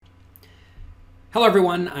Hello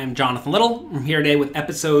everyone, I'm Jonathan Little. I'm here today with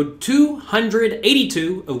episode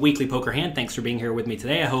 282 of Weekly Poker Hand. Thanks for being here with me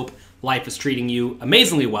today. I hope life is treating you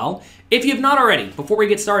amazingly well. If you have not already, before we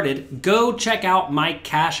get started, go check out my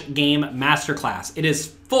Cash Game Masterclass. It is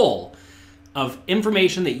full of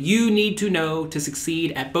information that you need to know to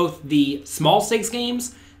succeed at both the small stakes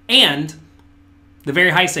games and the very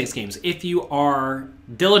high stakes games if you are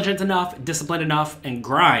diligent enough, disciplined enough, and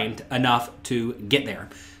grind enough to get there.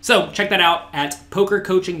 So check that out at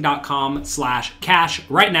pokercoaching.com/cash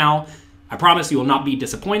right now. I promise you will not be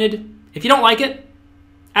disappointed. If you don't like it,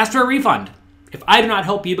 ask for a refund. If I do not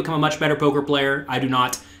help you become a much better poker player, I do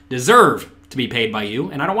not deserve to be paid by you,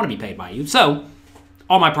 and I don't want to be paid by you. So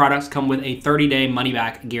all my products come with a 30-day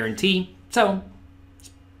money-back guarantee. So it's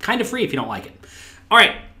kind of free if you don't like it. All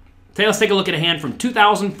right, today let's take a look at a hand from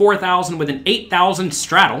 2,000, 4,000 with an 8,000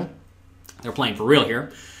 straddle. They're playing for real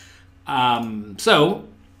here.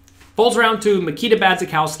 Folds around to Mikita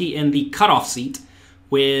Badzikowski in the cutoff seat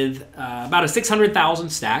with about a 600,000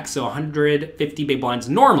 stack, so 150 big blinds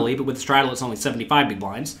normally, but with straddle it's only 75 big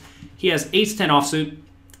blinds. He has ace-10 offsuit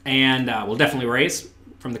and will definitely raise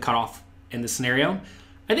from the cutoff in this scenario.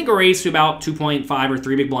 I think a raise to about 2.5 or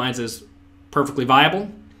 3 big blinds is perfectly viable.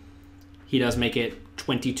 He does make it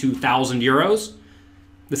 22,000 euros.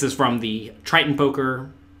 This is from the Triton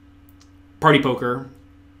Poker, Party Poker,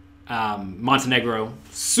 Montenegro,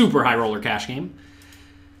 super high roller cash game.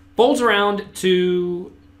 Folds around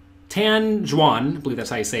to Tan Juan, I believe that's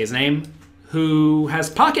how you say his name, who has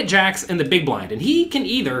pocket jacks in the big blind, and he can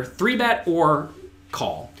either 3-bet or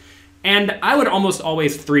call. And I would almost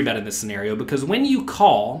always 3-bet in this scenario because when you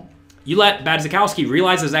call, you let Badzikowski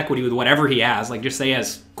realize his equity with whatever he has, like just say he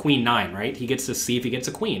has queen 9, right? He gets to see if he gets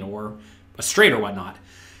a queen or a straight or whatnot.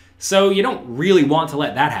 So you don't really want to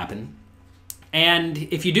let that happen. And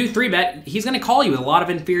if you do 3-bet, he's going to call you with a lot of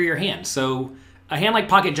inferior hands. So a hand like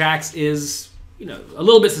pocket jacks is, a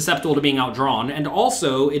little bit susceptible to being outdrawn, and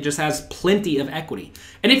also it just has plenty of equity.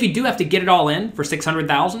 And if you do have to get it all in for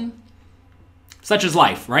 600,000, such is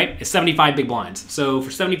life, right? It's 75 big blinds. So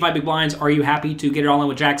for 75 big blinds, are you happy to get it all in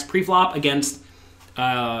with jacks pre-flop against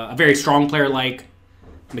a very strong player like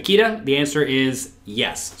Mikita? The answer is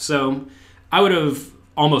yes. So I would have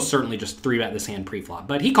almost certainly just 3-bet this hand pre-flop,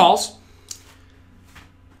 but he calls.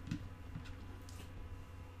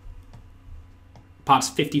 Pots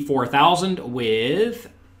 54,000 with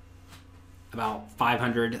about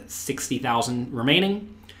 560,000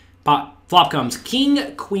 remaining. Flop comes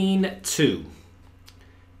King, Queen, 2.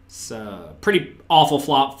 It's a pretty awful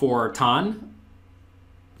flop for Tan.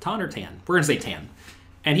 Tan or Tan? We're going to say Tan.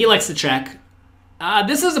 And he likes to check.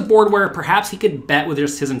 This is a board where perhaps he could bet with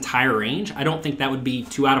just his entire range. I don't think that would be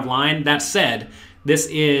too out of line. That said, this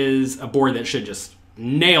is a board that should just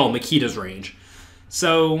nail Mikita's range.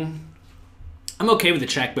 So I'm okay with the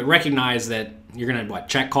check, but recognize that you're going to,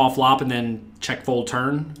 check, call, flop, and then check, fold,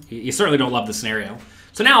 turn. You certainly don't love the scenario.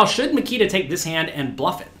 So now, should Mikita take this hand and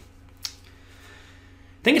bluff it?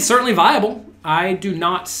 I think it's certainly viable. I do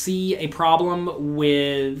not see a problem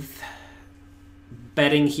with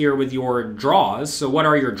betting here with your draws. So what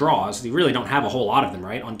are your draws? You really don't have a whole lot of them,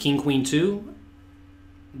 right? On King, Queen, 2,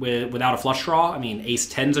 without a flush draw, I mean,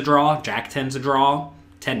 Ace 10's a draw, Jack 10's a draw,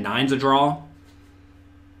 10 9's a draw.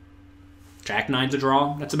 Jack 9's a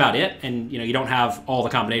draw. That's about it. And, you don't have all the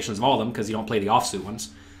combinations of all of them because you don't play the offsuit ones.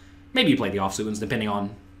 Maybe you play the offsuit ones depending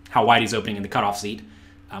on how wide he's opening in the cutoff seat.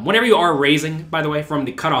 Whenever you are raising, by the way, from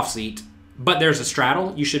the cutoff seat, but there's a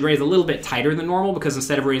straddle, you should raise a little bit tighter than normal because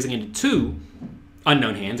instead of raising into 2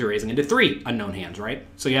 unknown hands, you're raising into 3 unknown hands, right?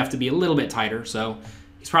 So you have to be a little bit tighter. So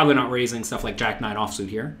he's probably not raising stuff like Jack 9 offsuit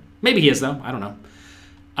here. Maybe he is, though. I don't know.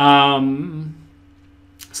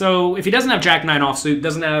 So if he doesn't have Jack 9 offsuit,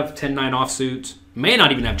 doesn't have 10 9 offsuit, may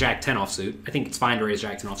not even have Jack 10 offsuit. I think it's fine to raise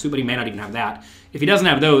Jack 10 offsuit, but he may not even have that. If he doesn't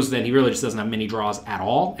have those, then he really just doesn't have many draws at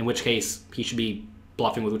all, in which case he should be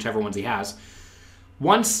bluffing with whichever ones he has.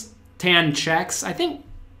 Once Tan checks, I think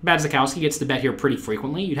Badzikowski gets to bet here pretty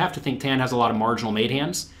frequently. You'd have to think Tan has a lot of marginal made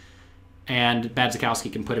hands, and Badzikowski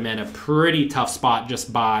can put him in a pretty tough spot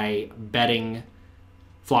just by betting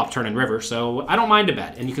flop, turn, and river. So I don't mind a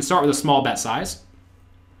bet, and you can start with a small bet size.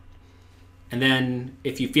 And then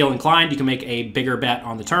if you feel inclined, you can make a bigger bet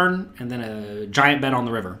on the turn and then a giant bet on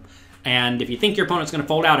the river. And if you think your opponent's going to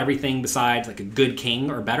fold out everything besides like a good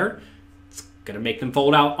king or better, it's going to make them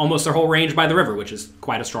fold out almost their whole range by the river, which is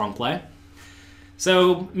quite a strong play.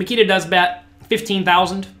 So Mikita does bet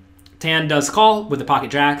 15,000. Tan does call with the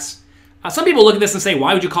pocket jacks. Some people look at this and say,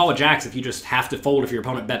 why would you call with jacks if you just have to fold if your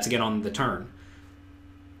opponent bets again on the turn?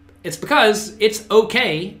 It's because it's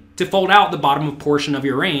okay to fold out the bottom portion of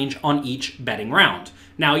your range on each betting round.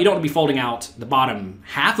 Now, you don't want to be folding out the bottom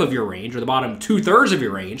half of your range or the bottom 2/3 of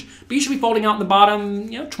your range, but you should be folding out the bottom,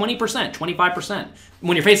 20%, 25%.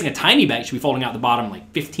 When you're facing a tiny bet, you should be folding out the bottom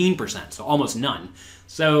like 15%, so almost none.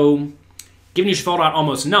 So, given you should fold out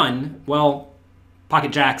almost none, well,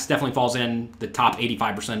 pocket jacks definitely falls in the top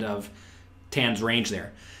 85% of Tan's range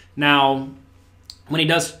there. Now, when he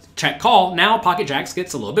does check call, now pocket jacks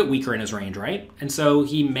gets a little bit weaker in his range, right? And so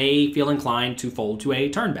he may feel inclined to fold to a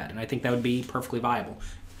turn bet, and I think that would be perfectly viable.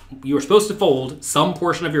 You are supposed to fold some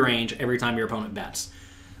portion of your range every time your opponent bets,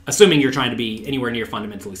 assuming you're trying to be anywhere near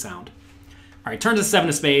fundamentally sound. All right, turns to 7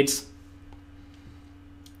 of spades.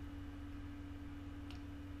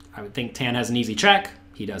 I would think Tan has an easy check.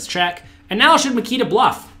 He does check. And now should Makita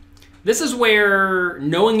bluff? This is where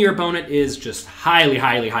knowing your opponent is just highly,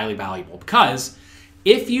 highly, highly valuable, because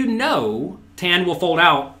if you know Tan will fold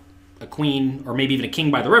out a queen or maybe even a king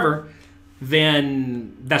by the river,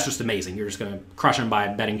 then that's just amazing. You're just going to crush him by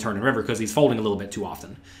betting turn and river because he's folding a little bit too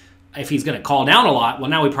often. If he's going to call down a lot, well,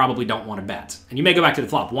 now we probably don't want to bet. And you may go back to the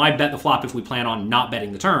flop. Why bet the flop if we plan on not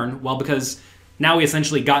betting the turn? Well, because now we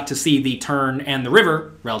essentially got to see the turn and the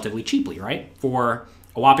river relatively cheaply, right? For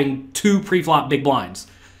a whopping 2 pre-flop big blinds.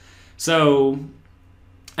 So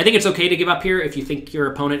I think it's okay to give up here if you think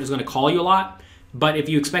your opponent is going to call you a lot. But if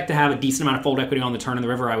you expect to have a decent amount of fold equity on the turn and the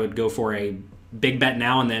river, I would go for a big bet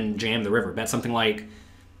now and then jam the river. Bet something like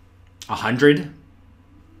 100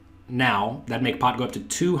 now. That'd make pot go up to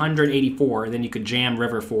 284. And then you could jam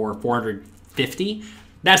river for 450.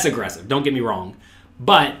 That's aggressive. Don't get me wrong.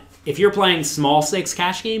 But if you're playing small stakes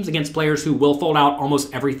cash games against players who will fold out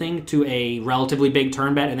almost everything to a relatively big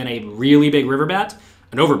turn bet and then a really big river bet,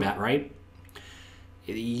 an overbet, right?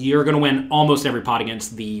 You're going to win almost every pot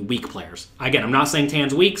against the weak players. Again, I'm not saying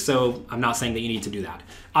Tan's weak, so I'm not saying that you need to do that.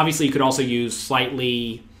 Obviously, you could also use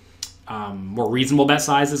slightly more reasonable bet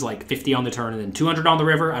sizes, like 50 on the turn and then 200 on the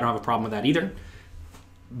river. I don't have a problem with that either.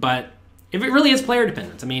 But if it really is player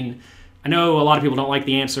dependent, I mean, I know a lot of people don't like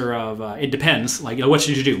the answer of it depends. Like, what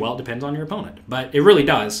should you do? Well, it depends on your opponent. But it really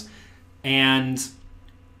does. And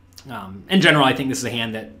in general, I think this is a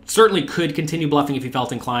hand that certainly could continue bluffing if he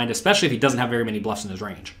felt inclined, especially if he doesn't have very many bluffs in his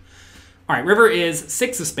range. All right, river is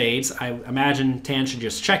 6 of spades. I imagine Tan should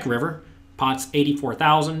just check river. Pot's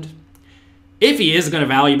 84,000. If he is going to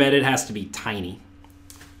value bet, it has to be tiny.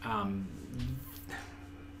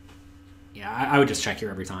 Yeah, I would just check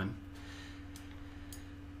here every time.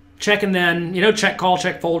 Check and then, check call,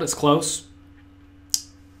 check fold. It's close.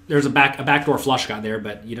 There's a backdoor flush got there,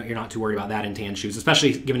 but you're not too worried about that in Tan's shoes,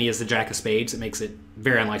 especially given he has the jack of spades. It makes it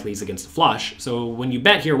very unlikely he's against a flush. So when you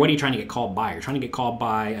bet here, what are you trying to get called by? You're trying to get called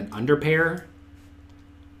by an underpair,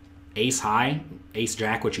 ace high, ace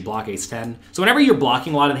jack, which you block ace 10. So whenever you're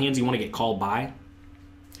blocking a lot of the hands you want to get called by,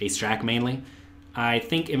 ace jack mainly, I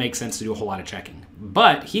think it makes sense to do a whole lot of checking.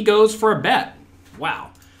 But he goes for a bet. Wow.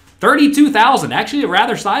 32,000, actually a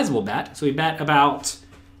rather sizable bet. So he bet about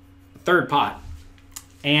third pot.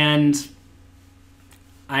 And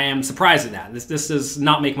I am surprised at that. This does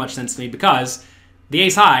not make much sense to me because the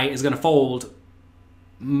ace high is going to fold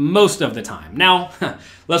most of the time. Now,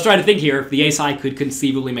 let's try to think here if the ace high could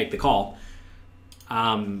conceivably make the call.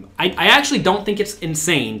 I actually don't think it's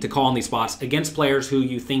insane to call in these spots against players who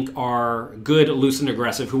you think are good, loose, and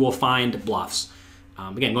aggressive, who will find bluffs.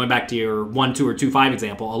 Again, going back to your 1-2 or 2-5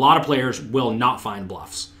 example, a lot of players will not find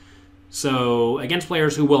bluffs. So against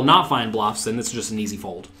players who will not find bluffs, then this is just an easy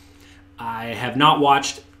fold. I have not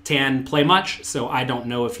watched Tan play much, so I don't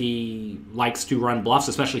know if he likes to run bluffs,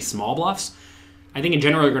 especially small bluffs. I think in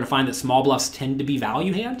general you're going to find that small bluffs tend to be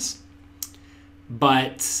value hands.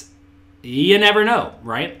 But you never know,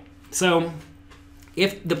 right? So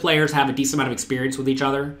if the players have a decent amount of experience with each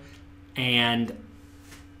other and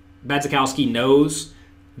Badzikowski knows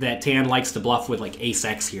that Tan likes to bluff with like ace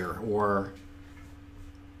X here or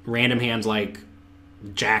random hands like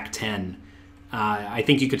jack 10, I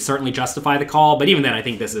think you could certainly justify the call. But even then, I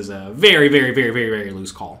think this is a very, very, very, very, very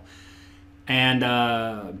loose call. And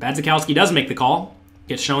Badzikowski does make the call,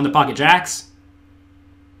 gets shown the pocket jacks,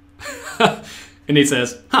 and he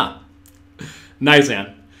says, huh, nice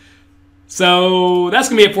hand. So that's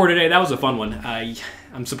going to be it for today. That was a fun one.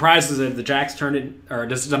 I'm surprised that the jacks turned it,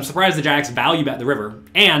 I'm surprised the jacks value bet the river,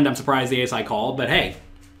 and I'm surprised the ace high called, but hey,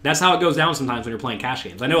 that's how it goes down sometimes when you're playing cash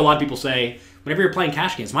games. I know a lot of people say, whenever you're playing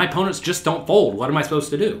cash games, my opponents just don't fold. What am I supposed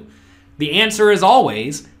to do? The answer is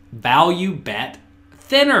always value bet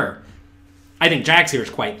thinner. I think jacks here is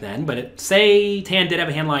quite thin, but say Tan did have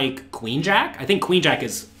a hand like queen jack. I think queen jack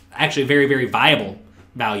is actually a very, very viable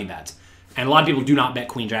value bet. And a lot of people do not bet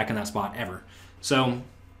queen jack in that spot ever. So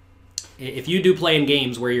if you do play in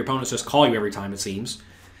games where your opponents just call you every time, it seems,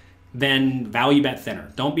 then value bet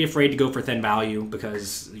thinner. Don't be afraid to go for thin value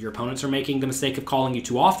because your opponents are making the mistake of calling you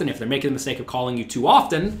too often. If they're making the mistake of calling you too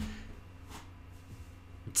often,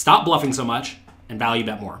 stop bluffing so much and value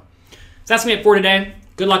bet more. So that's me for today.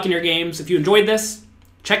 Good luck in your games. If you enjoyed this,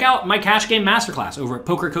 check out my cash game masterclass over at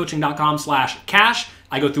pokercoaching.com/cash.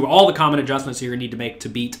 I go through all the common adjustments you're going to need to make to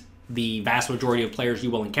beat the vast majority of players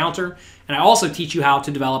you will encounter. And I also teach you how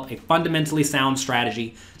to develop a fundamentally sound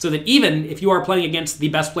strategy so that even if you are playing against the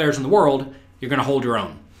best players in the world, you're going to hold your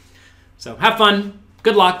own. So have fun,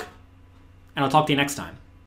 good luck, and I'll talk to you next time.